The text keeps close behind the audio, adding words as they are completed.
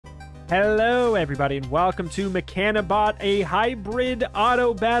Hello, everybody, and welcome to Mechanibot, a hybrid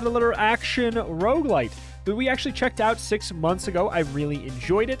Autobattler action roguelite that we actually checked out 6 months ago. I really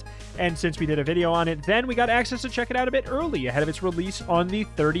enjoyed it, and since we did a video on it then, we got access to check it out a bit early, ahead of its release on the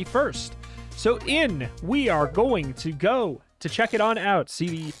 31st. So we are going to go to check it on out, see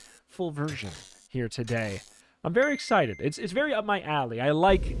the full version here today. I'm very excited. It's very up my alley. I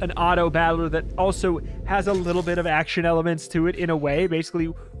like an Autobattler that also has a little bit of action elements to it in a way.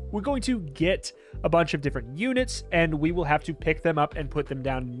 Basically, we're going to get a bunch of different units, and we will have to pick them up and put them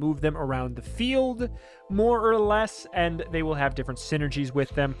down, move them around the field, more or less, and they will have different synergies with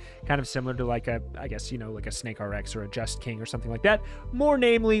them, kind of similar to like a, I guess, you know, like a Snake RX or a Just King or something like that. More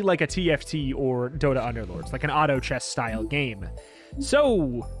namely, like a TFT or Dota Underlords, like an auto chess style game.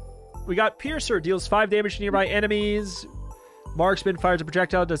 So we got Piercer, deals 5 damage to nearby enemies. Marksman fires a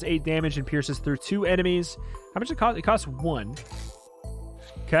projectile, does 8 damage, and pierces through 2 enemies. How much does it cost? It costs 1.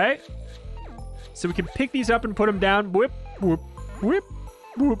 Okay. So we can pick these up and put them down. Whip, whoop, whip,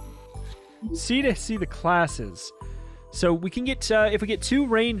 whoop. See the classes. So we can get, if we get 2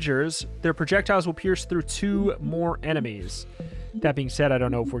 Rangers, their projectiles will pierce through 2 more enemies. That being said, I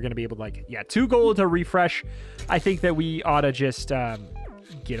don't know if we're going to be able to, like, yeah, 2 gold to refresh. I think that we ought to just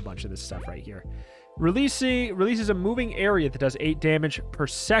get a bunch of this stuff right here. Releases a moving area that does 8 damage per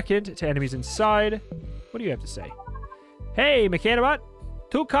second to enemies inside. What do you have to say? Hey, Mechanibot.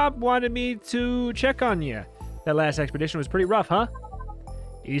 Tukop wanted me to check on you. That last expedition was pretty rough, huh?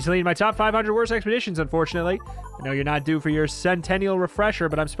 Easily in my top 500 worst expeditions, unfortunately. I know you're not due for your centennial refresher,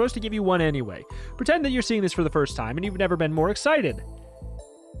 but I'm supposed to give you one anyway. Pretend that you're seeing this for the first time and you've never been more excited.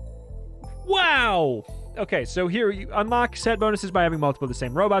 Wow! Okay, so here you unlock set bonuses by having multiple of the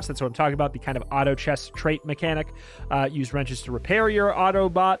same robots. That's what I'm talking about, the kind of auto chess trait mechanic. Use wrenches to repair your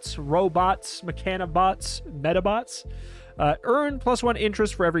Autobots, robots, Mechanibots, Metabots. Earn +1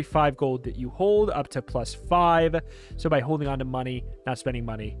 interest for every 5 gold that you hold, up to +5. So by holding on to money, not spending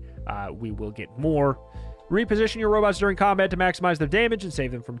money, we will get more. Reposition your robots during combat to maximize their damage and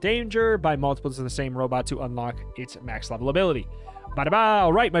save them from danger. Buy multiples of the same robot to unlock its max level ability. Bada-ba!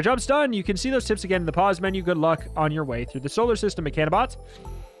 All right, my job's done. You can see those tips again in the pause menu. Good luck on your way through the solar system, Mechanibot.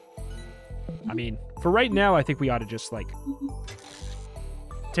 I mean, for right now, I think we ought to just, like,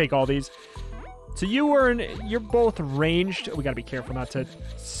 take all these. So you're both ranged. We gotta be careful not to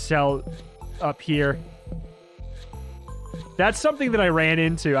sell up here. That's something that I ran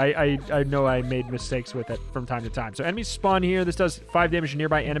into. I know I made mistakes with it from time to time. So enemies spawn here. This does 5 damage to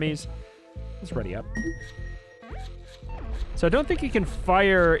nearby enemies. Let's ready up. So I don't think you can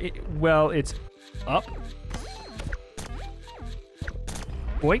fire it. Well, it's up.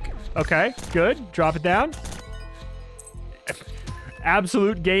 Boink. Okay, good. Drop it down.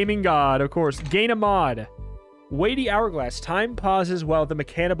 Absolute gaming god, of course. Gain a mod. Weighty hourglass. Time pauses while the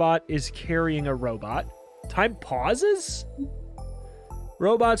Mechanibot is carrying a robot. Time pauses?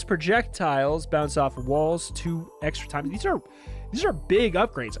 Robots' projectiles bounce off walls 2 extra times. These are big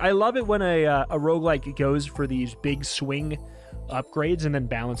upgrades. I love it when a roguelike goes for these big swing upgrades and then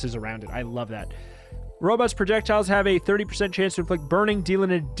balances around it. I love that. Robots' projectiles have a 30% chance to inflict burning,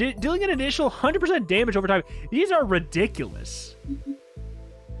 dealing an additional 100% damage over time. These are ridiculous.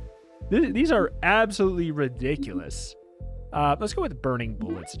 These are absolutely ridiculous. Let's go with burning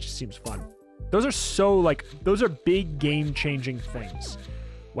bullets. It just seems fun. Those are so, like, those are big game-changing things.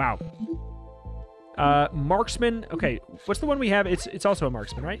 Wow. Marksman. Okay, what's the one we have? It's also a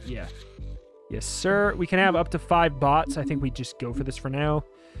marksman, right? Yeah. Yes, sir. We can have up to 5 bots. I think we just go for this for now.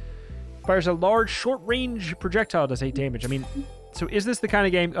 Fires a large, short-range projectile, does 8 damage. I mean, so is this the kind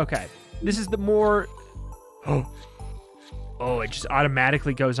of game? Okay. This is the more... Oh, it just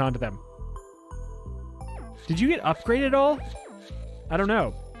automatically goes onto them. Did you get upgraded at all? I don't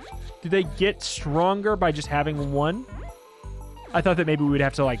know. Do they get stronger by just having one? I thought that maybe we would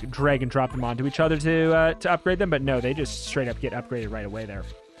have to, like, drag and drop them onto each other to upgrade them, but no, they just straight up get upgraded right away there.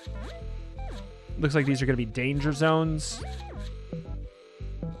 Looks like these are going to be danger zones.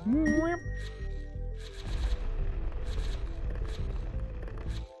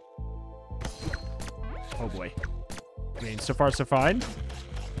 Oh boy. I mean, so far so fine.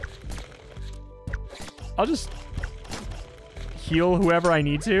 I'll just heal whoever I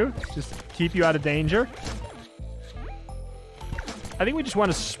need to. Just keep you out of danger. I think we just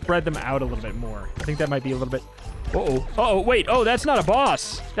want to spread them out a little bit more. I think that might be a little bit... Uh-oh. Uh-oh, wait. Oh, that's not a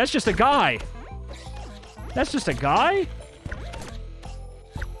boss. That's just a guy. That's just a guy?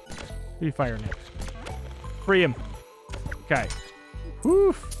 Who are you firing at? Free him. Okay.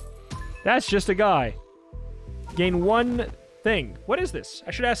 Whew. That's just a guy. Gain 1 thing. What is this?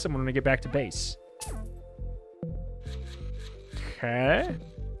 I should ask someone when I get back to base. Okay.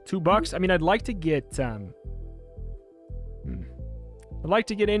 $2. I mean, I'd like to get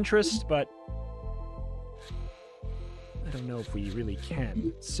interest, but I don't know if we really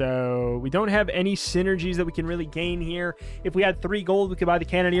can. So we don't have any synergies that we can really gain here. If we had 3 gold, we could buy the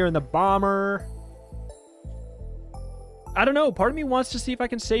Cannoneer and the Bomber. I don't know. Part of me wants to see if I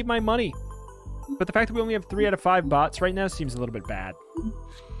can save my money. But the fact that we only have 3 out of 5 bots right now seems a little bit bad.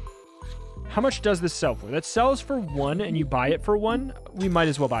 How much does this sell for? That sells for 1 and you buy it for 1. We might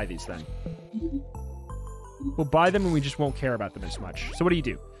as well buy these then. We'll buy them and we just won't care about them as much. So what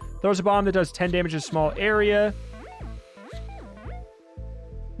do? Throws a bomb that does 10 damage in a small area.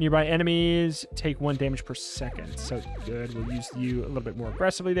 Nearby enemies take 1 damage per second. So good. We'll use you a little bit more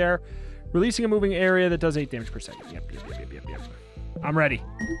aggressively there. Releasing a moving area that does 8 damage per second. Yep. I'm ready.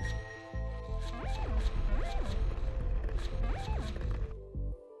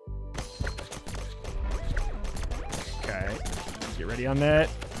 Okay. Get ready on that.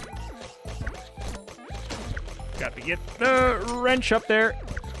 Got to get the wrench up there.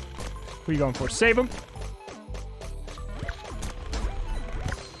 Who are you going for? Save him.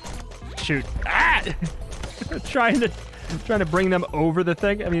 Shoot. Ah! trying to bring them over the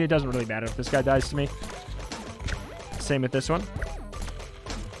thing. I mean, it doesn't really matter if this guy dies to me. Same with this one.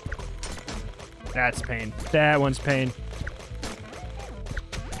 That's pain. That one's pain.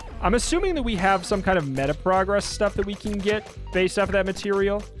 I'm assuming that we have some kind of meta progress stuff that we can get based off of that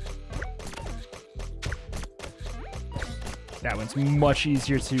material. That one's much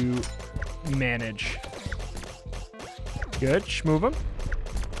easier to manage. Good. Schmoove him.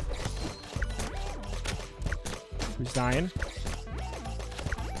 Who's dying?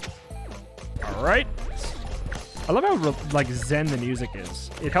 All right. I love how like zen the music is.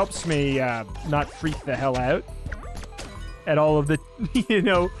 It helps me not freak the hell out at all of the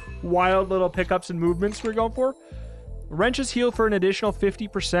wild little pickups and movements we're going for. Wrenches heal for an additional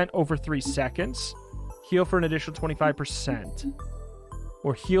 50% over 3 seconds. Heal for an additional 25%.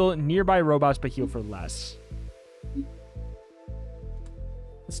 Or heal nearby robots but heal for less.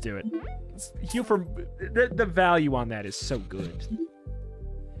 Let's do it. Let's heal for... The value on that is so good.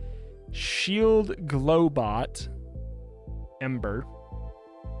 Shield Glowbot. Ember.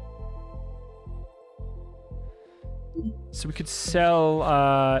 So we could sell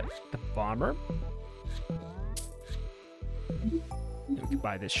the Bomber. And we could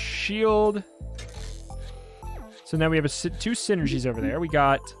buy this shield. So now we have 2 synergies over there. We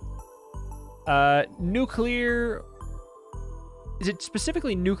got nuclear... Is it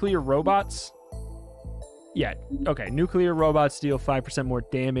specifically nuclear robots? Yeah, okay. Nuclear robots deal 5% more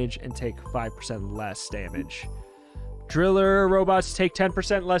damage and take 5% less damage. Driller robots take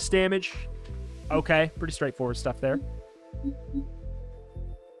 10% less damage. Okay, pretty straightforward stuff there.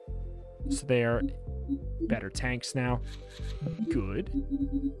 So they are better tanks now. Good.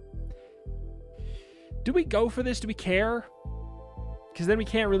 Do we go for this? Do we care? Because then we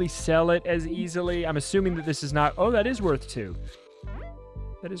can't really sell it as easily. I'm assuming that this is not... Oh, that is worth 2.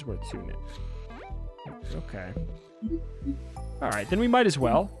 That is worth 2 now. Okay. All right, then we might as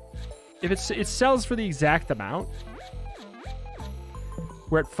well. If it sells for the exact amount.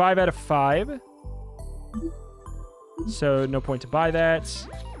 We're at 5 out of 5. So no point to buy that.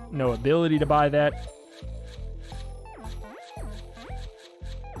 No ability to buy that.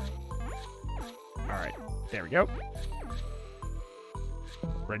 All right, there we go.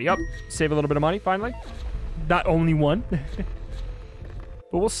 Ready up. Save a little bit of money, finally. Not only 1.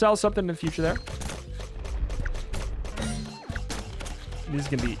 But we'll sell something in the future there. This is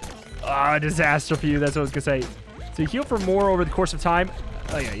going to be a disaster for you. That's what I was going to say. So you heal for more over the course of time.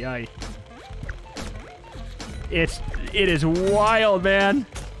 Ay, ay, ay. It is wild, man.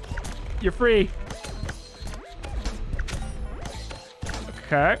 You're free.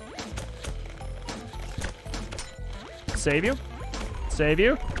 Okay. Save you. Save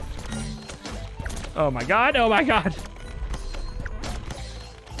you. Oh, my God. Oh, my God.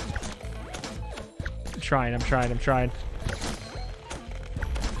 I'm trying.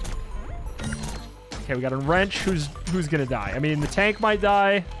 Okay, we got a wrench. Who's gonna die? I mean, the tank might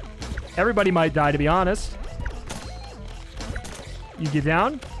die. Everybody might die, to be honest. You get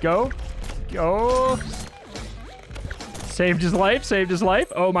down. Go. Saved his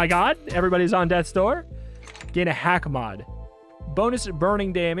life. Oh my God. Everybody's on death's door. Gain a hack mod. Bonus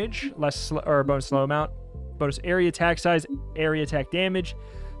burning damage. Bonus slow amount. Bonus area attack size. Area attack damage.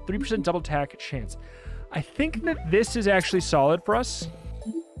 3% double attack chance. I think that this is actually solid for us.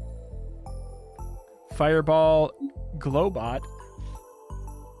 Fireball Glowbot.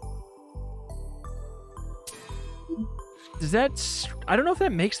 Does that... I don't know if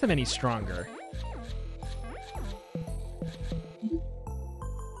that makes them any stronger.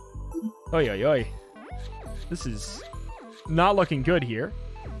 Oi, oi, oi. This is not looking good here.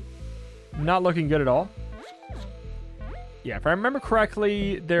 Not looking good at all. Yeah, if I remember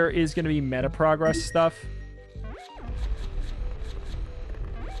correctly, there is going to be meta progress stuff.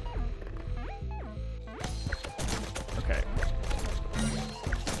 Okay.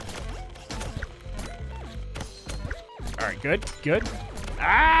 All right, good, good.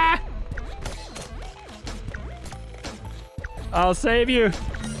 Ah! I'll save you.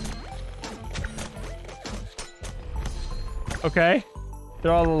 Okay.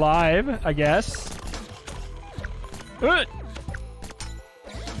 They're all alive, I guess. Nah,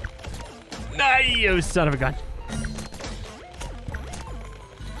 you son of a gun.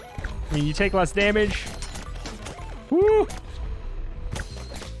 I mean, you take less damage. Woo!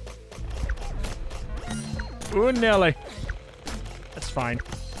 Ooh, Nelly. That's fine.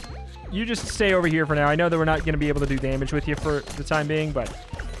 You just stay over here for now. I know that we're not going to be able to do damage with you for the time being, but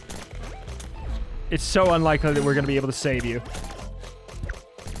it's so unlikely that we're going to be able to save you.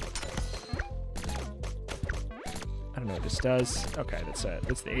 I don't know what this does. Okay, that's it.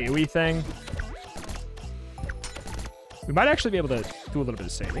 That's the AoE thing. We might actually be able to do a little bit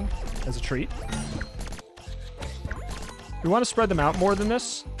of saving as a treat. We want to spread them out more than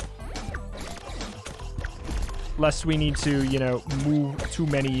this. Lest we need to, you know, move too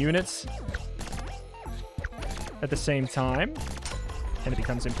many units at the same time. And it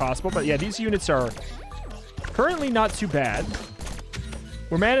becomes impossible. But yeah, these units are currently not too bad.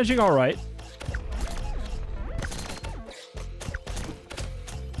 We're managing all right.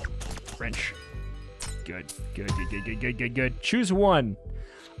 Wrench. Good, good, good, good, good, good, good, good. Choose one.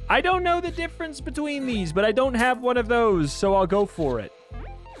 I don't know the difference between these, but I don't have one of those, so I'll go for it.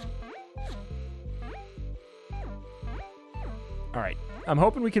 All right. I'm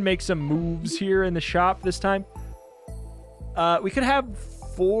hoping we can make some moves here in the shop this time. We could have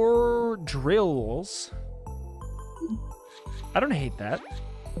 4 drills. I don't hate that.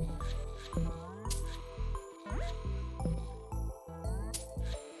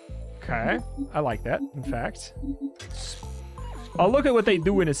 Okay. I like that, in fact. I'll look at what they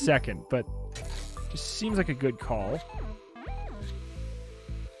do in a second, but just seems like a good call.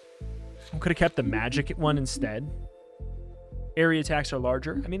 I could have kept the magic one instead. Area attacks are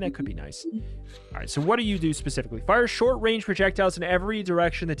larger. I mean, that could be nice. All right, so what do you do specifically? Fire short-range projectiles in every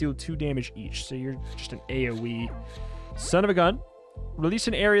direction that deal 2 damage each. So you're just an AoE son of a gun. Release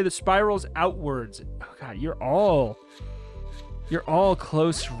an area that spirals outwards. Oh, God, you're all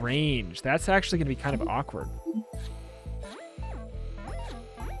close range. That's actually going to be kind of awkward.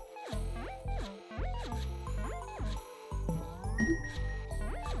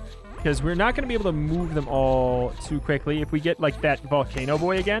 Because we're not going to be able to move them all too quickly. If we get, like, that volcano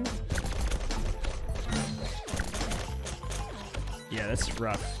boy again. Yeah, that's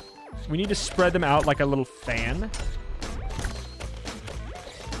rough. We need to spread them out like a little fan.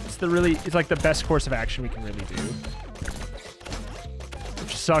 It's like the best course of action we can really do.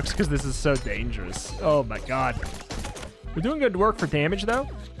 Which sucks because this is so dangerous. Oh, my God. We're doing good work for damage, though.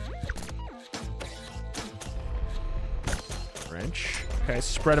 Wrench. Okay,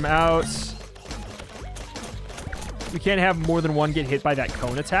 spread them out. We can't have more than one get hit by that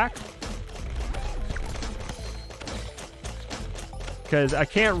cone attack. Because I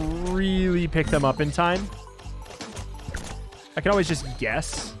can't really pick them up in time. I can always just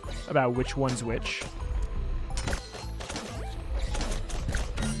guess about which one's which.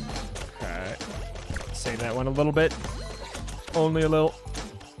 Okay. Save that one a little bit. Only a little.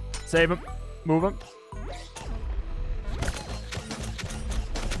 Save him. Move him.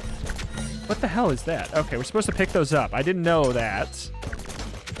 What the hell is that? Okay, we're supposed to pick those up. I didn't know that.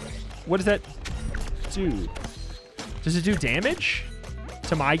 What does that do? Does it do damage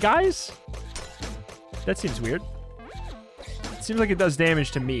to my guys? That seems weird. It seems like it does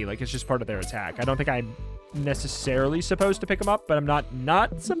damage to me, like it's just part of their attack. I don't think I'm necessarily supposed to pick them up, but I'm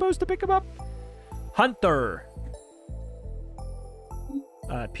not supposed to pick them up. Hunter.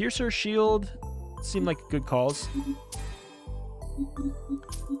 Piercer, shield. Seem like good calls.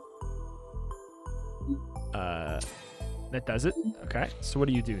 That does it. Okay, so what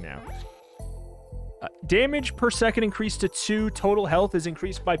do you do now? Damage per second increased to 2. Total health is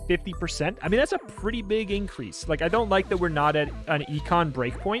increased by 50%. I mean, that's a pretty big increase. Like, I don't like that we're not at an econ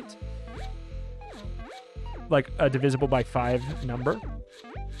breakpoint. Like, a divisible by 5 number.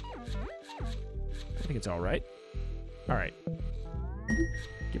 I think it's all right. All right.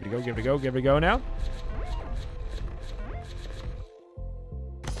 Give it a go, give it a go, give it a go now.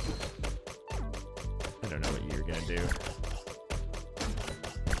 I don't know what you're going to do.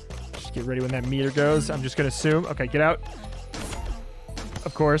 Just get ready when that meter goes. I'm just going to assume. Okay, get out.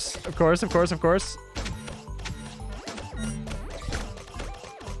 Of course, of course, of course, of course.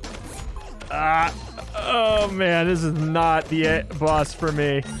 Oh man, this is not the boss for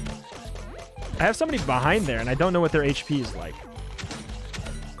me. I have somebody behind there, and I don't know what their HP is like.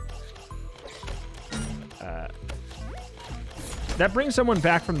 That brings someone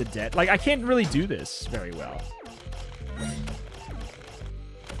back from the dead. Like, I can't really do this very well.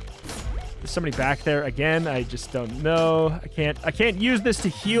 There's somebody back there again. I just don't know. I can't use this to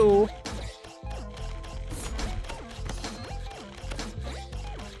heal.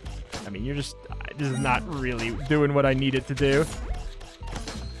 I mean, you're just... This is not really doing what I need it to do.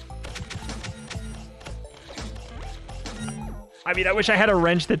 I mean, I wish I had a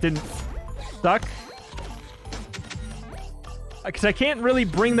wrench that didn't suck. Because I can't really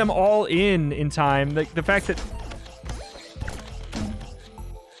bring them all in time. The fact that...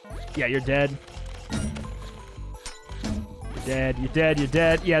 Yeah, you're dead. You're dead, you're dead, you're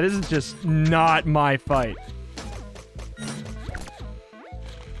dead. Yeah, this is just not my fight.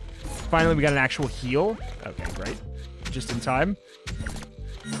 Finally, we got an actual heal. Okay, great. Just in time.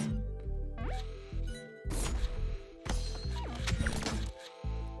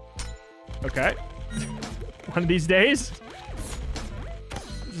 Okay. One of these days.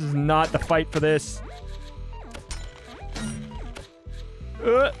 This is not the fight for this.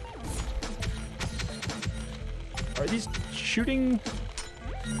 Are these shooting?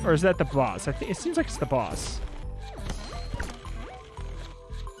 Or is that the boss? I think it seems like it's the boss.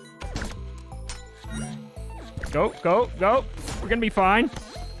 Go, go, go. We're gonna be fine.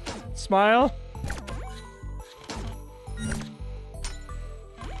 Smile.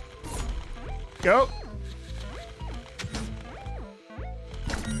 Go.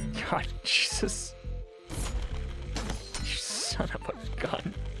 God, Jesus. You son of a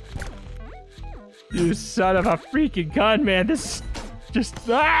gun. You son of a freaking gun, man. This just...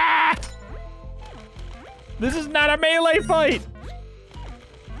 Ah! This is not a melee fight.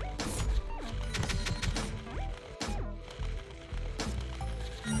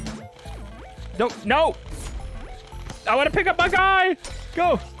 No, no. I want to pick up my guy.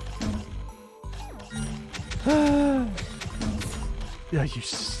 Go. Yeah, you...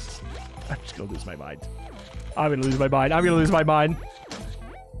 I'm just gonna lose my mind. I'm gonna lose my mind. I'm gonna lose my mind.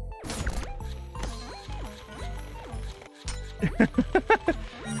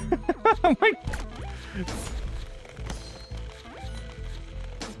 Oh my...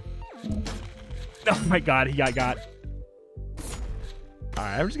 Oh my god, he got.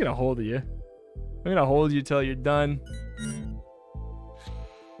 Alright, I'm just gonna hold you. I'm gonna hold you till you're done.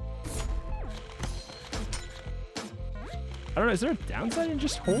 I don't know, is there a downside in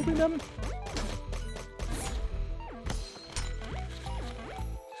just holding them?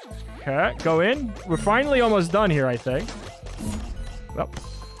 Okay, go in. We're finally almost done here, I think. Well,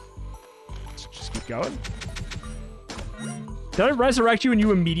 let's just keep going. Did I resurrect you and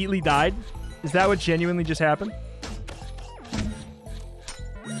you immediately died? Is that what genuinely just happened?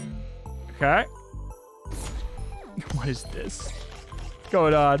 Okay. What is this? What's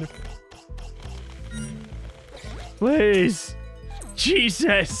going on? Please.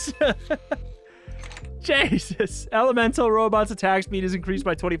 Jesus. Jesus. Elemental robots' attack speed is increased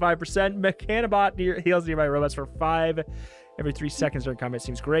by 25%. Mechanibot heals nearby robots for 5 every 3 seconds during combat.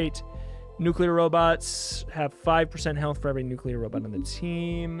 Seems great. Nuclear robots have 5% health for every nuclear robot on the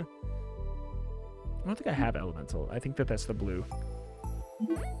team. I don't think I have elemental. I think that's the blue.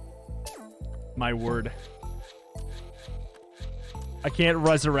 My word. I can't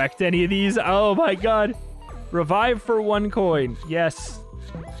resurrect any of these. Oh my god. Revive for 1 coin. Yes.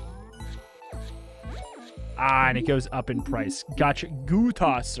 Ah, and it goes up in price. Gotcha.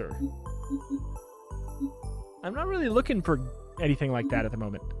 Gutosser. I'm not really looking for anything like that at the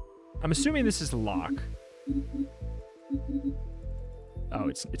moment. I'm assuming this is lock. Oh,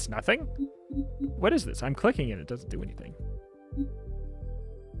 it's nothing? What is this? I'm clicking it. It doesn't do anything.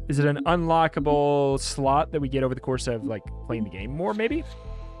 Is it an unlockable slot that we get over the course of, like, playing the game more, maybe?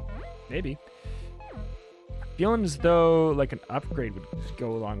 Maybe. I'm feeling as though, like, an upgrade would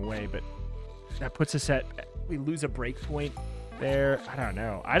go a long way, but that puts us at... We lose a break point there. I don't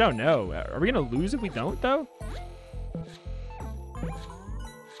know. I don't know. Are we going to lose if we don't, though?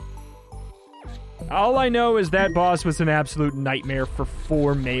 All I know is that boss was an absolute nightmare for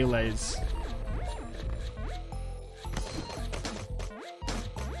 4 melees.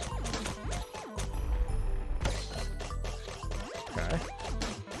 Okay.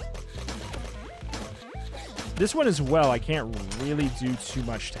 This one as well, I can't really do too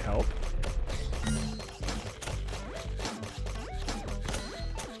much to help.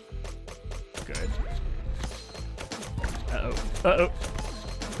 Good. Uh-oh. Uh-oh.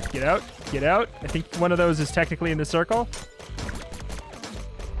 Get out. Get out. I think one of those is technically in the circle.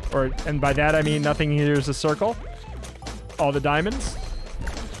 And by that I mean nothing here is a circle. All the diamonds.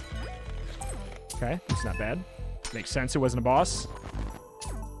 Okay, that's not bad. Makes sense it wasn't a boss.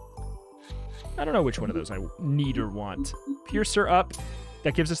 I don't know which one of those I need or want. Piercer up.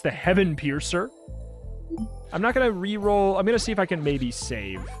 That gives us the Heaven Piercer. I'm not going to re-roll. I'm going to see if I can maybe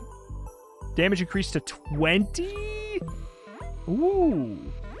save. Damage increased to 20?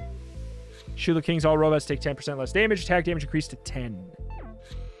 Ooh. Shield of Kings, all robots take 10% less damage. Attack damage increased to 10.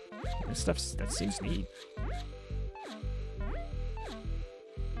 That seems neat.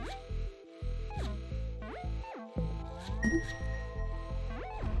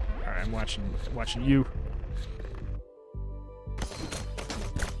 Alright, I'm watching you.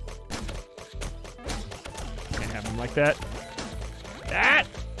 Can't have him like that. That!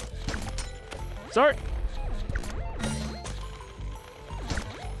 Sorry!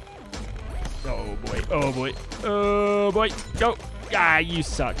 Oh boy, oh boy, oh boy, go! Ah, you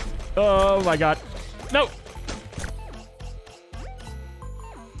suck. Oh my god. No!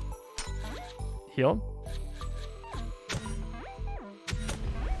 Heal.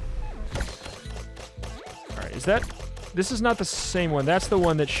 Alright, is that... This is not the same one. That's the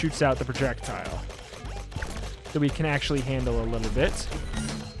one that shoots out the projectile. That we can actually handle a little bit.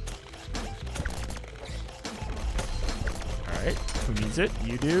 Alright, who needs it?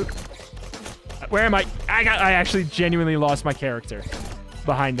 You do. Where am I? I actually genuinely lost my character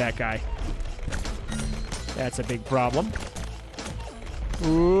behind that guy. That's a big problem.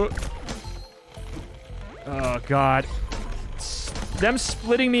 Ooh. Oh, God. Them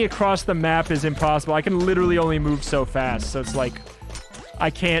splitting me across the map is impossible. I can literally only move so fast, so it's like I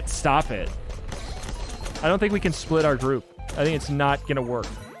can't stop it. I don't think we can split our group. I think it's not going to work.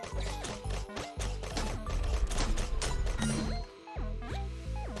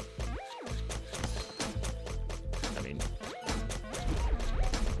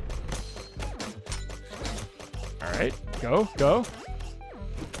 Alright, go, go.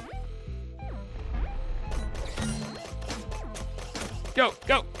 Go,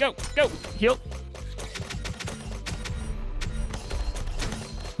 go, go, go. Heal.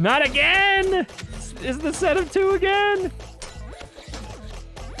 Not again! Is the set of two again?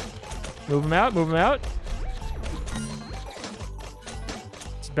 Move him out, move him out.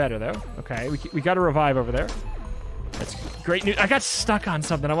 It's better, though. Okay, we got a revive over there. That's great news. I got stuck on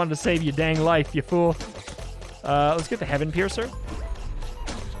something. I wanted to save your dang life, you fool. Let's get the Heaven Piercer.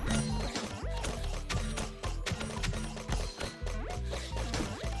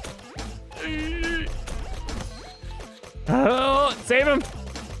 Oh, save him.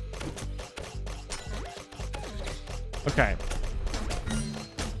 Okay.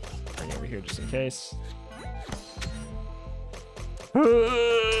 Bring it over here just in case.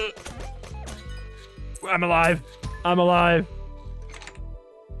 I'm alive. I'm alive.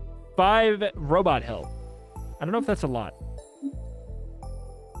 5 robot health. I don't know if that's a lot.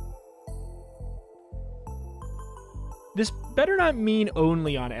 This better not mean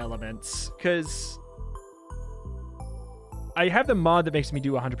only on elements, because I have the mod that makes me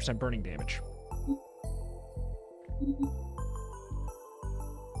do 100% burning damage.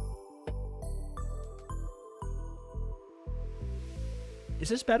 Is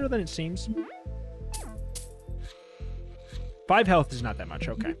this better than it seems? 5 health is not that much.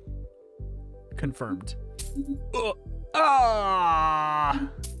 Okay. Confirmed. Ah!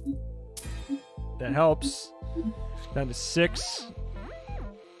 That helps. Down to 6.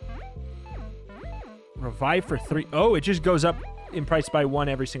 Revive for 3. Oh, it just goes up in price by 1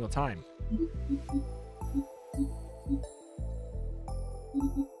 every single time.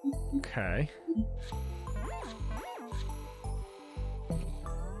 Okay.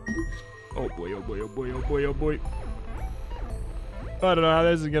 Oh boy, oh boy, oh boy, oh boy, oh boy. I don't know how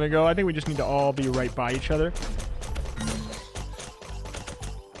this is gonna go. I think we just need to all be right by each other.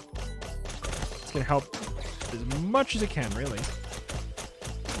 It's gonna help as much as it can, really.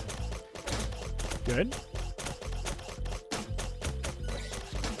 Good.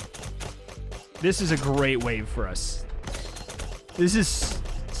 This is a great wave for us. This is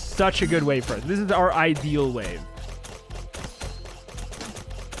such a good wave for us. This is our ideal wave.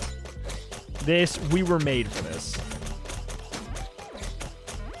 We were made for this.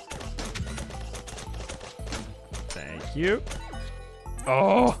 Thank you.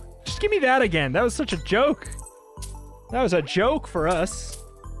 Oh, just give me that again. That was such a joke. That was a joke for us.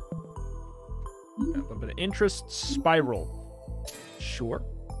 Got a little bit of interest. Spiral. Sure.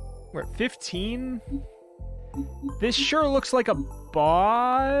 We're at 15. This sure looks like a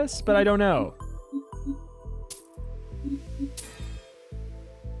boss, but I don't know.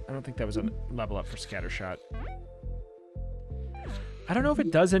 I don't think that was a level up for Scattershot. I don't know if it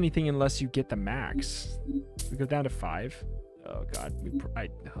does anything unless you get the max. We go down to 5. Oh god,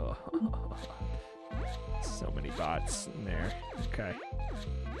 so many bots in there. Okay.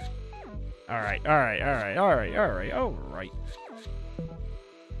 All right.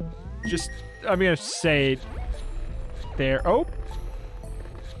 Just, I'm gonna say there. Oh.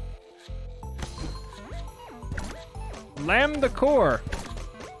 Lam the core.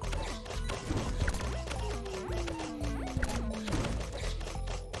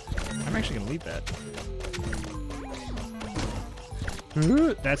 I'm actually gonna leave that.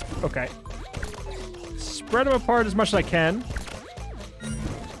 Ooh, that's okay. Spread them apart as much as I can.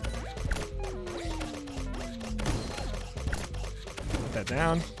 Put that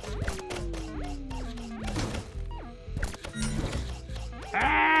down.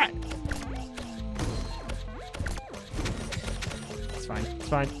 Ah! It's fine. It's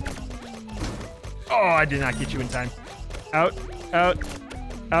fine. Oh, I did not get you in time. Out. Out.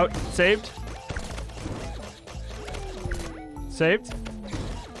 Out. Saved. Saved.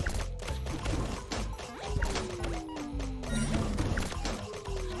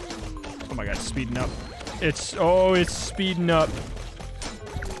 Oh my god, it's speeding up. It's speeding up.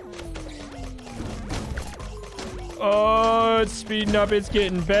 Oh, it's speeding up. It's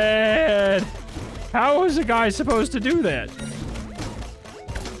getting bad. How is a guy supposed to do that?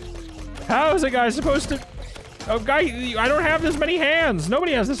 How is a guy supposed to... Oh, guy, I don't have this many hands.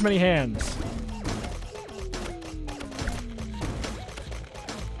 Nobody has this many hands.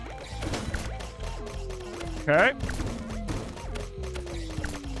 Okay.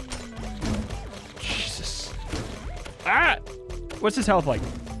 Jesus. Ah! What's his health like?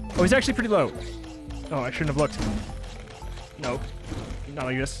 Oh, he's actually pretty low. Oh, I shouldn't have looked. Nope. Not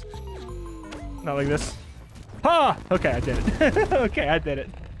like this. Not like this. Ha! Okay, I did it. Okay, I did it.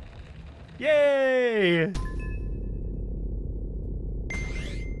 Yay!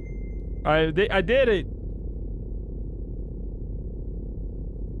 I did it.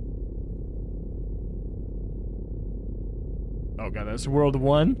 Oh god, that's World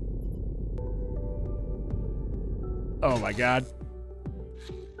 1. Oh my god.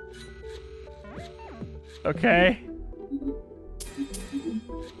 Okay.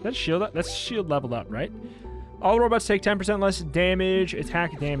 That's shield leveled up, right? All robots take 10% less damage.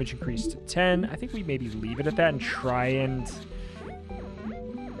 Attack damage increased to 10. I think we maybe leave it at that and try and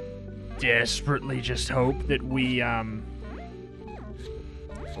desperately just hope that we oh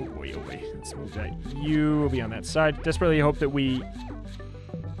boy. Let's move that. You will be on that side. Desperately hope that we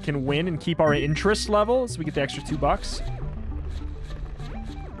can win and keep our interest level so we get the extra $2.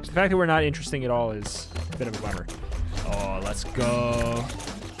 The fact that we're not interesting at all is a bit of a bummer. Oh, let's go.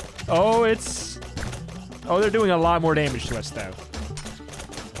 Oh, it's... Oh, they're doing a lot more damage to us, though.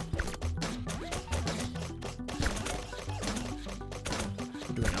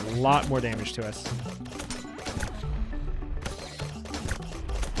 They're doing a lot more damage to us.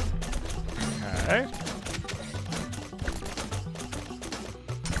 Okay.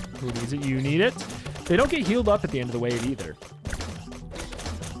 Who needs it? You need it. They don't get healed up at the end of the wave, either.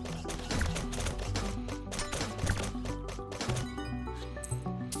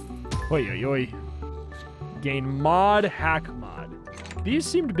 Oi, oi, oi. Gain mod, hack mod. These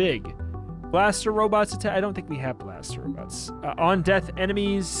seemed big. Blaster robots attack. I don't think we have blaster robots. On death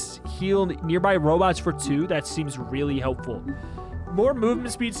enemies heal nearby robots for 2. That seems really helpful. More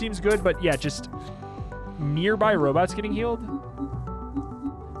movement speed seems good, but yeah, just nearby robots getting healed.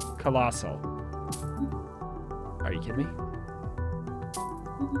 Colossal. Are you kidding me?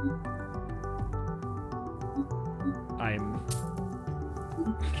 I'm...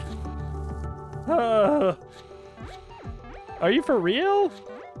 Are you for real?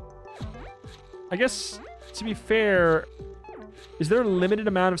 I guess, to be fair, is there a limited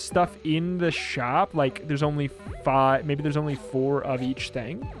amount of stuff in the shop? Like, there's only 5, maybe there's only 4 of each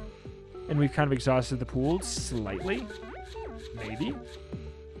thing? And we've kind of exhausted the pools slightly? Maybe?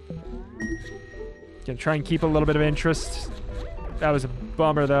 Gonna try and keep a little bit of interest. That was a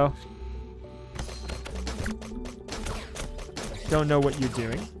bummer, though. Don't know what you're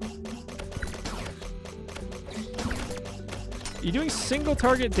doing. You doing single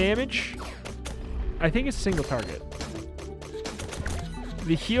target damage? I think it's single target.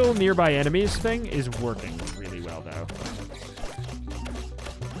 The heal nearby enemies thing is working really well, though.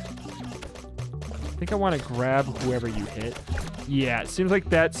 I think I want to grab whoever you hit. Yeah, it seems like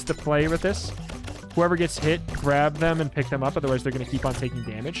that's the play with this. Whoever gets hit, grab them and pick them up. Otherwise, they're going to keep on taking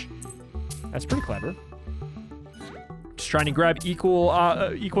damage. That's pretty clever. Just trying to grab equal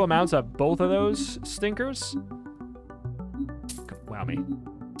amounts of both of those stinkers. Wow me.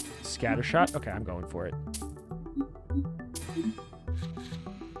 Scatter shot? Okay, I'm going for it.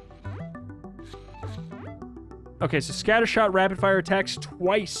 Okay, so scatter shot, rapid fire attacks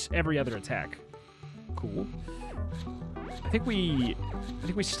twice every other attack. Cool. I think we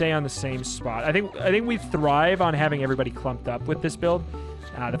stay on the same spot. I think we thrive on having everybody clumped up with this build.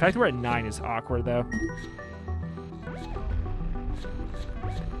 The fact that we're at 9 is awkward though.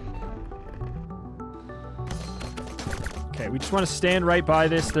 Okay, we just want to stand right by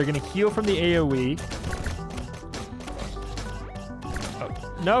this. They're going to heal from the AoE. Oh,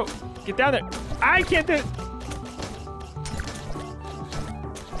 no. Get down there. I can't do it.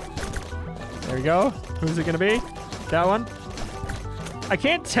 There we go. Who's it going to be? That one? I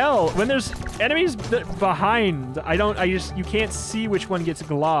can't tell. When there's enemies behind, you can't see which one gets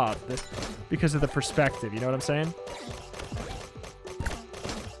globbed because of the perspective. You know what I'm saying?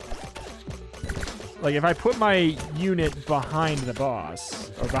 Like, if I put my unit behind the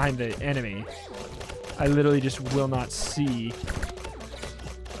boss, or behind the enemy, I literally just will not see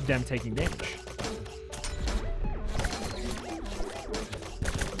them taking damage.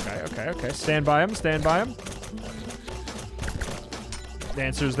 Okay. Stand by him, stand by him. The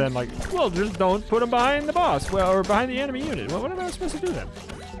answer's then like, well, just don't put him behind the boss, well, or behind the enemy unit. Well, what am I supposed to do then?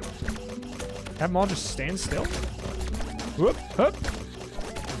 Have them all just stand still? Whoop, hup.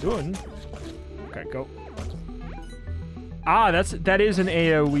 Doing. Okay, go. Ah, that is an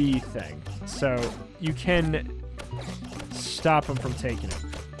AoE thing. So you can stop them from taking it.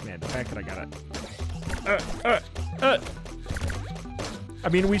 Man, the fact that I got it. I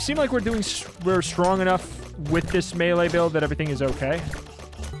mean, we seem like we're strong enough with this melee build that everything is okay.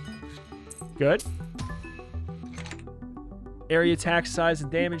 Good. Area attack, size, and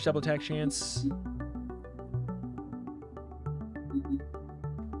damage, double attack chance.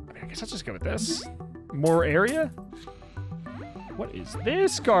 I guess I'll just go with this. More area? What is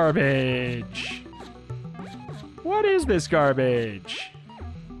this garbage? What is this garbage?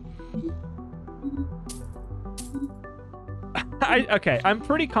 Okay, I'm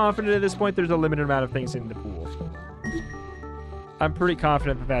pretty confident at this point there's a limited amount of things in the pool. I'm pretty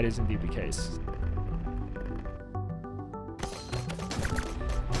confident that that is indeed the case.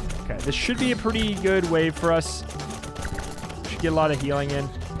 Okay, this should be a pretty good wave for us. Should get a lot of healing in.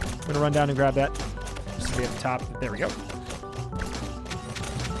 I'm gonna run down and grab that. Just to be at the top. There we go.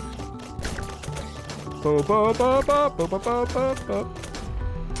 Bo, bo, bo, bo, bo, bo, bo, bo, bo.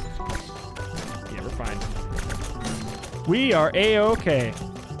 Yeah, we're fine. We are A-okay.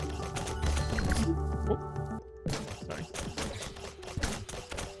 Sorry.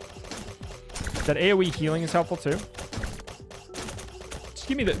 That AoE healing is helpful too. Just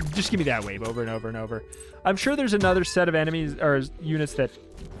give me that wave over and over and over. I'm sure there's another set of enemies or units that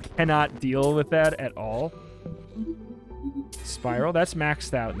cannot deal with that at all. Spiral, that's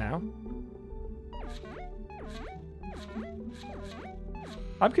maxed out now.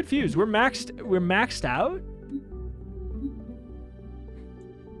 I'm confused. We're maxed out?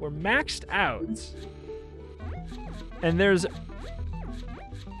 We're maxed out. And there's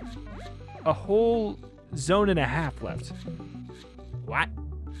a whole zone and a half left. What?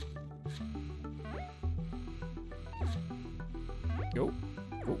 Go.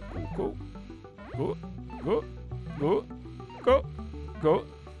 Go, go, go. Go, go, go. Go, go,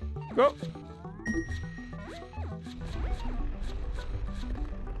 go.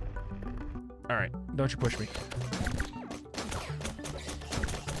 All right, don't you push me.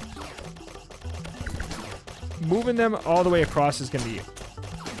 Moving them all the way across is going to be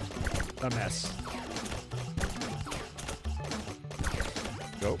a mess.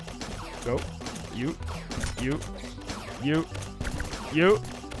 Go. Go. You. You. You. You.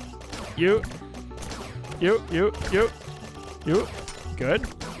 You. You. You. You. You. Good.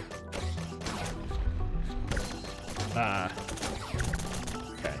 Okay.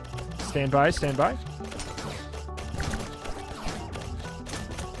 Stand by. Stand by.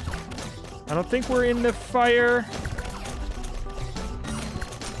 I don't think we're in the fire.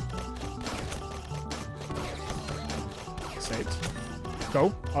 Saved.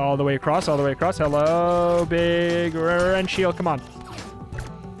 Go. All the way across, all the way across. Hello, big wrench shield. Come on. I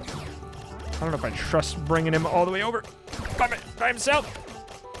don't know if I trust bringing him all the way over by himself.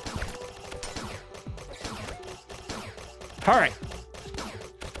 All right.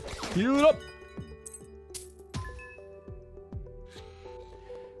 Heal it up.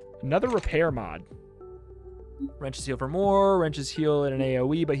 Another repair mod. Wrenches heal for more. Wrenches heal in an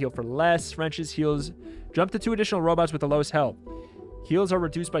AoE, but heal for less. Wrenches heals. Jump to 2 additional robots with the lowest health. Heals are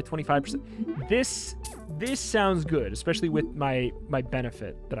reduced by 25%. This sounds good, especially with my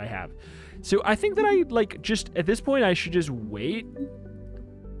benefit that I have. So I think that I, like, just, at this point, I should just wait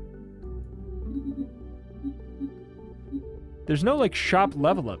There's no, like, shop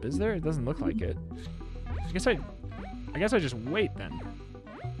level up, is there? It doesn't look like it. I guess I just wait, then.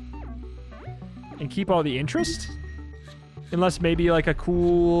 And keep all the interest? Unless maybe, like, a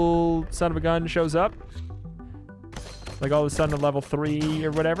cool son of a gun shows up. Like, all of a sudden, a level 3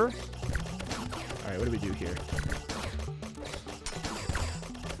 or whatever. All right, what do we do here?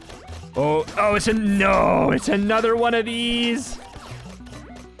 Oh, it's another one of these.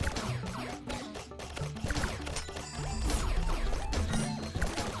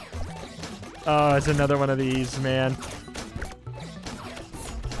 Oh, it's another one of these, man.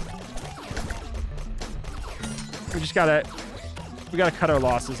 We gotta cut our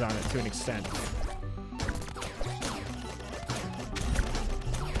losses on it to an extent.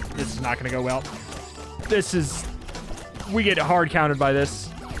 This is not gonna go well. We get hard countered by this.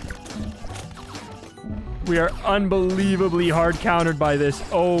 We are unbelievably hard countered by this.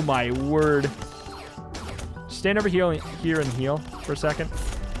 Oh my word. Stand over here and heal for a second.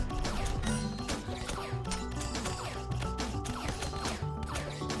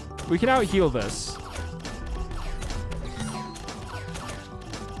 We can out-heal this.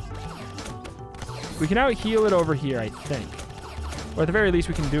 We can out-heal it over here, I think. Or at the very least,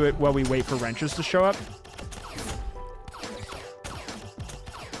 we can do it while we wait for wrenches to show up.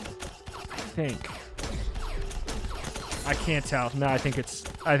 I think. I can't tell. No, I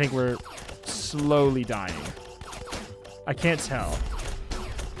think we're slowly dying. I can't tell.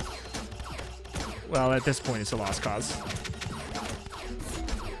 Well, at this point, it's a lost cause.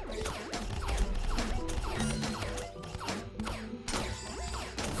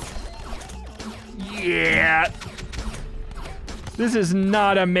 Yeah. This is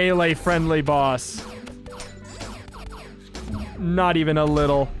not a melee-friendly boss. Not even a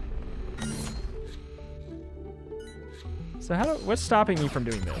little. So what's stopping me from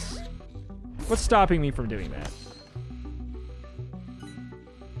doing this? What's stopping me from doing that?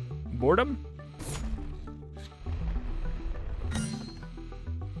 Boredom?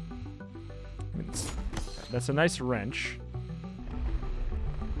 That's a nice wrench.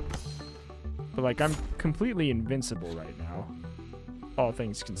 But, like, I'm completely invincible right now. All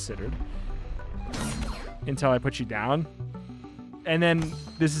things considered. Until I put you down. And then,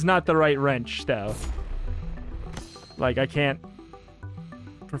 this is not the right wrench, though. Like, I can't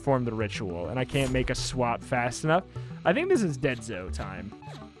perform the ritual. And I can't make a swap fast enough. I think this is Deadzo time.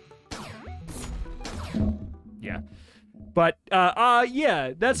 Yeah. But,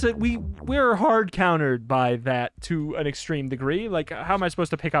 yeah, that's it. We're hard countered by that to an extreme degree. Like, how am I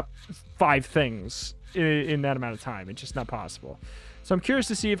supposed to pick up 5 things in that amount of time? It's just not possible. So I'm curious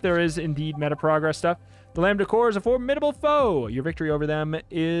to see if there is indeed meta progress stuff. The Lambda Core is a formidable foe. Your victory over them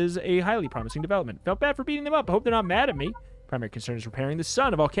is a highly promising development. Felt bad for beating them up. I hope they're not mad at me. Primary concern is repairing the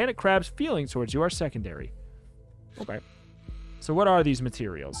sun. A volcanic crab's feelings towards you are secondary. Okay. So what are these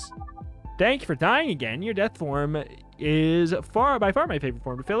materials? Thank you for dying again. Your death form is by far my favorite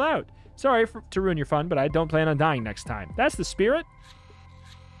form to fill out. Sorry to ruin your fun, but I don't plan on dying next time. That's the spirit.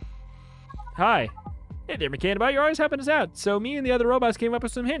 Hi. Hey there, Mechanibot. You're always helping us out. So me and the other robots came up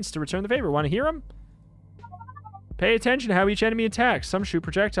with some hints to return the favor. Want to hear them? Pay attention to how each enemy attacks. Some shoot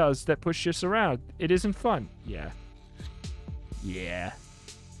projectiles that push us around. It isn't fun. Yeah. Yeah.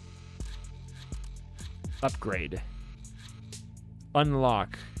 Upgrade.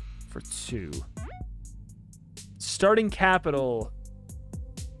 Unlock for 2. Starting capital.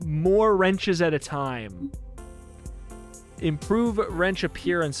 More wrenches at a time. Improve wrench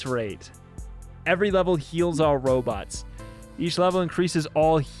appearance rate. Every level heals all robots. Each level increases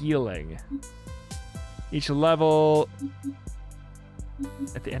all healing. Each level,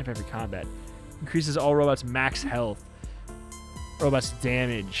 at the end of every combat, increases all robots' max health. Robots'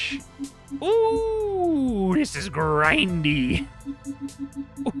 damage. Ooh, this is grindy.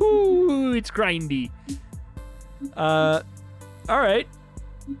 Ooh, it's grindy. All right.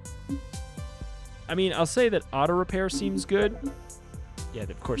 I mean, I'll say that auto repair seems good. Yeah,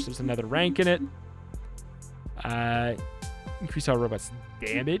 of course, there's another rank in it. Increase all robots'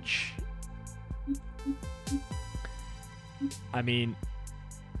 damage. I mean,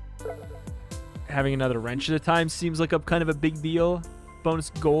 having another wrench at a time seems like a kind of a big deal.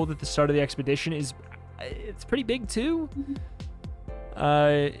 Bonus gold at the start of the expedition it's pretty big too.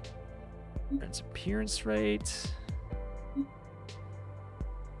 Its appearance rate.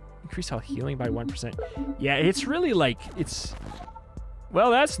 Increase all healing by 1%. Yeah, it's really like well,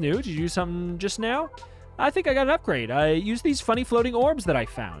 that's new. Did you do something just now? I think I got an upgrade. I used these funny floating orbs that I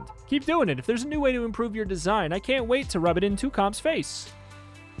found. Keep doing it. If there's a new way to improve your design, I can't wait to rub it in 2Comp's face.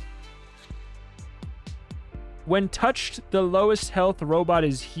 When touched, the lowest health robot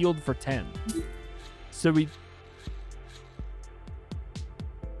is healed for 10. So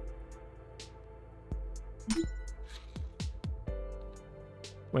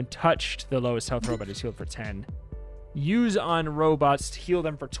When touched, the lowest health robot is healed for 10. Use on robots to heal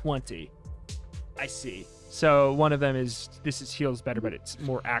them for 20. I see. So one of them is, this is heals better, but it's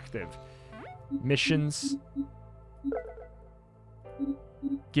more active. Missions.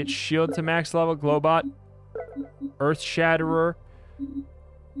 Get shield to max level, Glowbot. Earth Shatterer.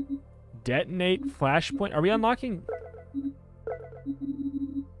 Detonate, Flashpoint. Are we unlocking?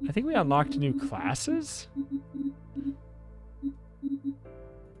 I think we unlocked new classes.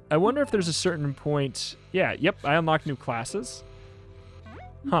 I wonder if there's a certain point. Yeah, yep, I unlocked new classes.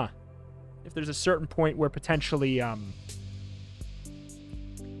 Huh. If there's a certain point where potentially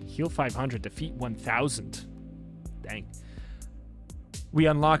heal 500, defeat 1000. Dang. We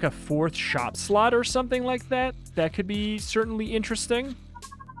unlock a 4th shop slot or something like that. That could be certainly interesting.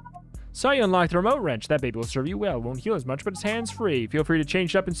 Saw you unlock the remote wrench. That baby will serve you well. Won't heal as much, but it's hands-free. Feel free to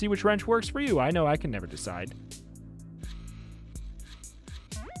change it up and see which wrench works for you. I know I can never decide.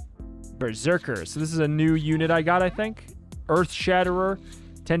 Berserker. So this is a new unit I got, I think. Earth Shatterer.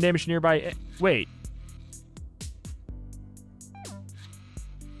 10 damage nearby. Wait.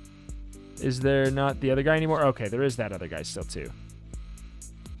 Is there not the other guy anymore? Okay, there is that other guy still, too.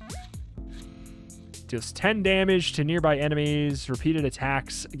 Deals 10 damage to nearby enemies. Repeated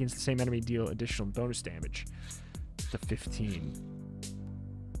attacks against the same enemy deal additional bonus damage to 15.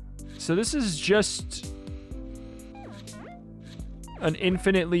 So this is just an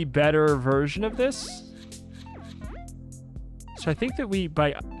infinitely better version of this. So I think that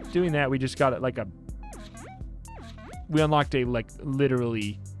by doing that, we just got it like we unlocked a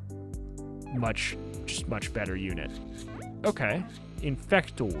literally much better unit. Okay.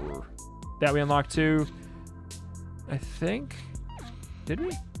 Infector. That we unlocked too. I think. Did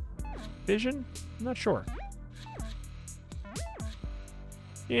we? Vision? I'm not sure.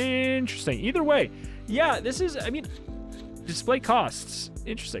 Interesting. Either way. Yeah, this is, I mean, display costs.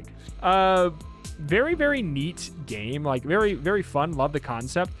 Interesting. Very, very neat game. Like, very, very fun. Love the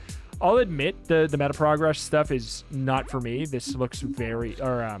concept. I'll admit the meta progress stuff is not for me. This looks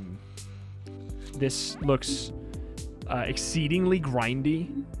this looks exceedingly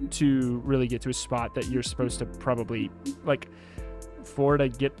grindy to really get to a spot that you're supposed to probably, like, to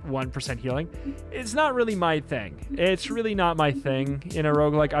get 1% healing. It's not really my thing. It's really not my thing in a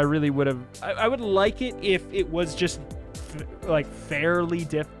roguelike. I really would have, I would like it if it was just like fairly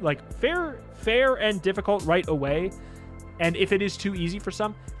fair and difficult right away. And if it is too easy for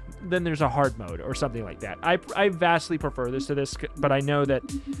some, then there's a hard mode or something like that. I vastly prefer this to this, but I know that,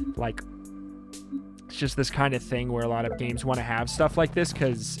 like, it's just this kind of thing where a lot of games want to have stuff like this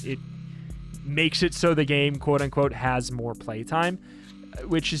because it makes it so the game, quote unquote, has more playtime,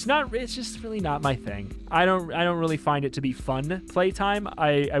 which is not, it's just really not my thing. I don't really find it to be fun playtime.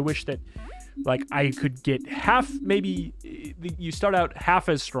 I wish that, like, I could get half, maybe you start out half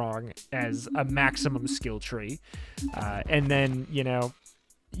as strong as a maximum skill tree, and then, you know,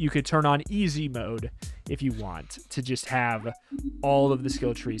 you could turn on easy mode if you want to just have all of the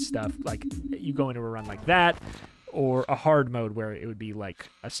skill tree stuff. Like, you go into a run like that, or a hard mode where it would be like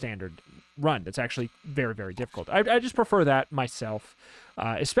a standard run that's actually very, very difficult. I just prefer that myself,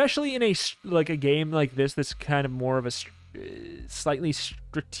 especially in a game like this that's kind of more of a slightly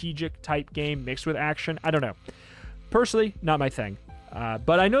strategic type game mixed with action. I don't know. Personally, not my thing.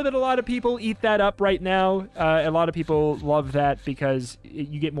 But I know that a lot of people eat that up right now. A lot of people love that because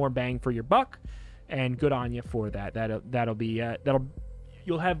you get more bang for your buck, and good on you for that.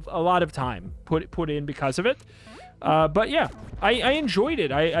 You'll have a lot of time put in because of it. But yeah, I enjoyed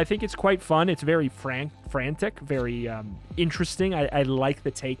it. I think it's quite fun. It's very frantic, very interesting. I like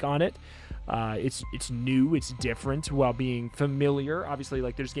the take on it. It's new, it's different while being familiar. Obviously,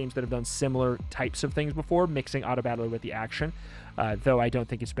 like, there's games that have done similar types of things before, mixing Autobattler with the action, though I don't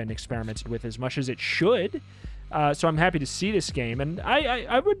think it's been experimented with as much as it should. So I'm happy to see this game, and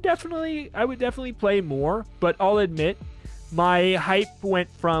I would definitely play more. But I'll admit, my hype went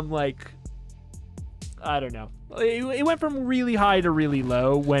from, like, I don't know, it went from really high to really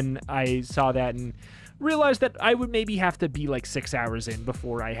low when I saw that and realized that I would maybe have to be like 6 hours in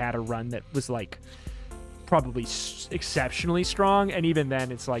before I had a run that was, like, probably exceptionally strong. And even then,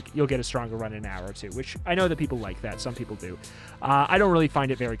 it's like you'll get a stronger run in an hour or two, which I know that people like that. Some people do. I don't really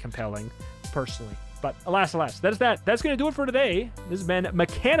find it very compelling personally, but alas, that's that. That's going to do it for today. This has been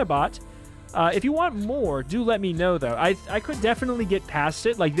Mechanibot. If you want more, do let me know, though. I could definitely get past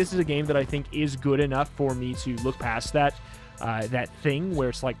it. Like, this is a game that I think is good enough for me to look past that thing where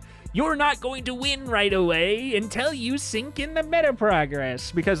it's like, you're not going to win right away until you sink in the meta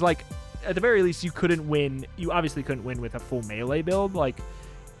progress. Because, like, at the very least, you couldn't win. You obviously couldn't win with a full melee build. Like,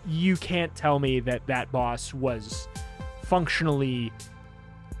 you can't tell me that that boss was functionally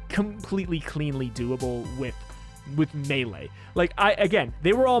completely cleanly doable with melee. Like, again,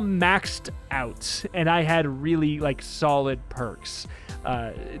 they were all maxed out, and I had really like solid perks.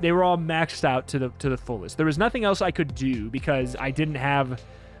 They were all maxed out to the fullest. There was nothing else I could do because I didn't have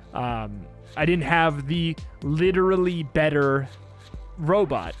the literally better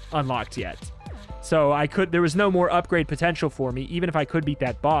robot unlocked yet. So there was no more upgrade potential for me, even if I could beat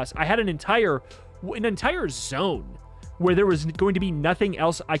that boss. I had an entire zone where there was going to be nothing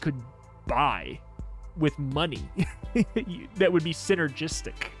else I could buy with money that would be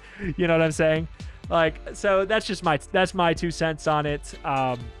synergistic. You know what I'm saying? Like, so that's my 2 cents on it.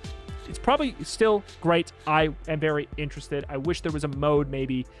 It's probably still great. I am very interested. I wish there was a mode,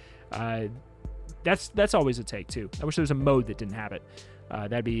 maybe. That's always a take too. I wish there was a mode that didn't have it.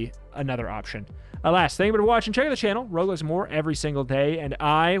 That'd be another option. Last, thank you for watching. Check out the channel. Roguelites more every single day, and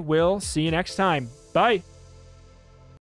I will see you next time. Bye.